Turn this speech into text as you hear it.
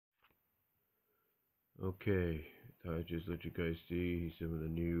Okay, I just let you guys see some of the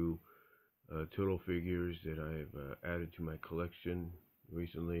new turtle figures that I've added to my collection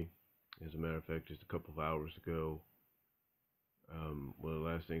recently. As a matter of fact, just a couple of hours ago, one of the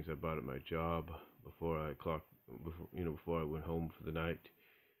last things I bought at my job before I before I went home for the night.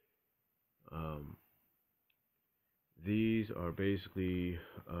 Um, these are basically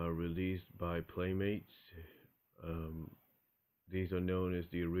released by Playmates. Um, these are known as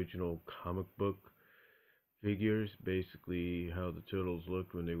the original comic book figures, basically how the turtles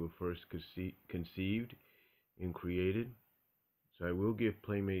looked when they were first conceived and created. So I will give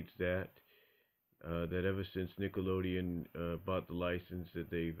Playmates that. That ever since Nickelodeon bought the license, that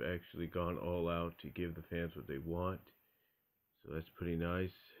they've actually gone all out to give the fans what they want. So that's pretty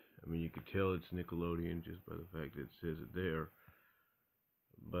nice. I mean, you could tell it's Nickelodeon just by the fact that it says it there.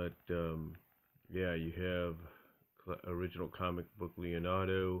 But yeah, you have original comic book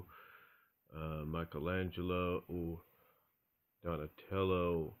Leonardo, Michelangelo,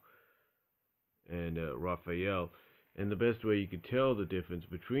 Donatello, and Raphael. And the best way you could tell the difference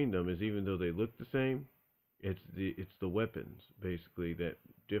between them is, even though they look the same, it's the weapons basically that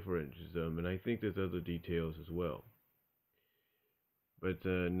differentiates them. And I think there's other details as well. But it's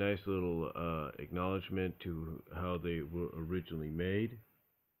a nice little acknowledgement to how they were originally made.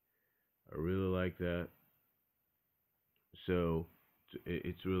 I really like that. So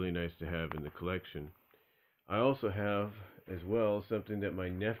it's really nice to have in the collection. I also have as well something that my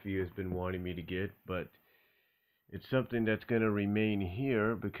nephew has been wanting me to get, but it's something that's going to remain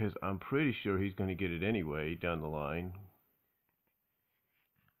here because I'm pretty sure he's going to get it anyway down the line.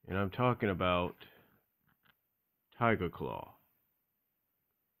 And I'm talking about Tiger Claw.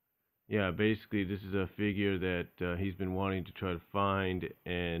 Yeah, basically this is a figure that he's been wanting to try to find,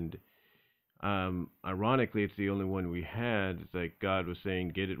 and ironically it's the only one we had. It's like God was saying,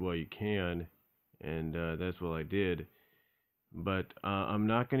 get it while you can, and that's what I did. But I'm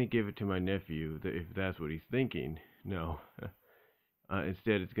not going to give it to my nephew if that's what he's thinking. No.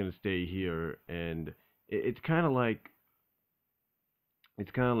 Instead, it's going to stay here, and it's kind of like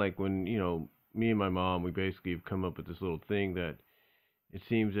when me and my mom, we basically have come up with this little thing that it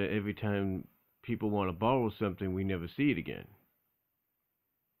seems that every time people want to borrow something, we never see it again,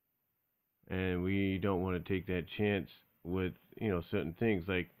 and we don't want to take that chance with certain things.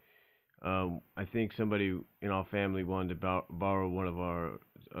 Like I think somebody in our family wanted to borrow one of our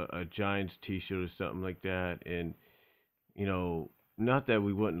a Giants T-shirt or something like that, and not that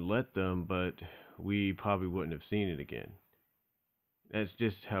we wouldn't let them, but we probably wouldn't have seen it again. That's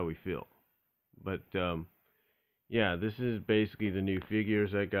just how we feel. But yeah, this is basically the new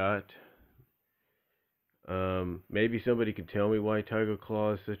figures I got. Maybe somebody can tell me why Tiger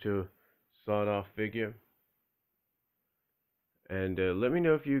Claw is such a sought-off figure, and let me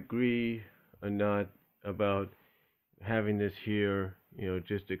know if you agree or not about having this here.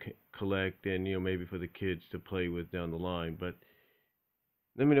 Just to collect, and maybe for the kids to play with down the line. But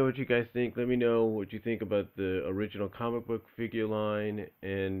let me know what you guys think. Let me know what you think about the original comic book figure line,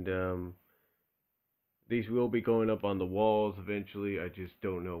 and these will be going up on the walls eventually. I just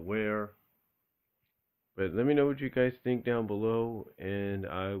don't know where. But let me know what you guys think down below, and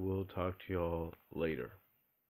I will talk to y'all later.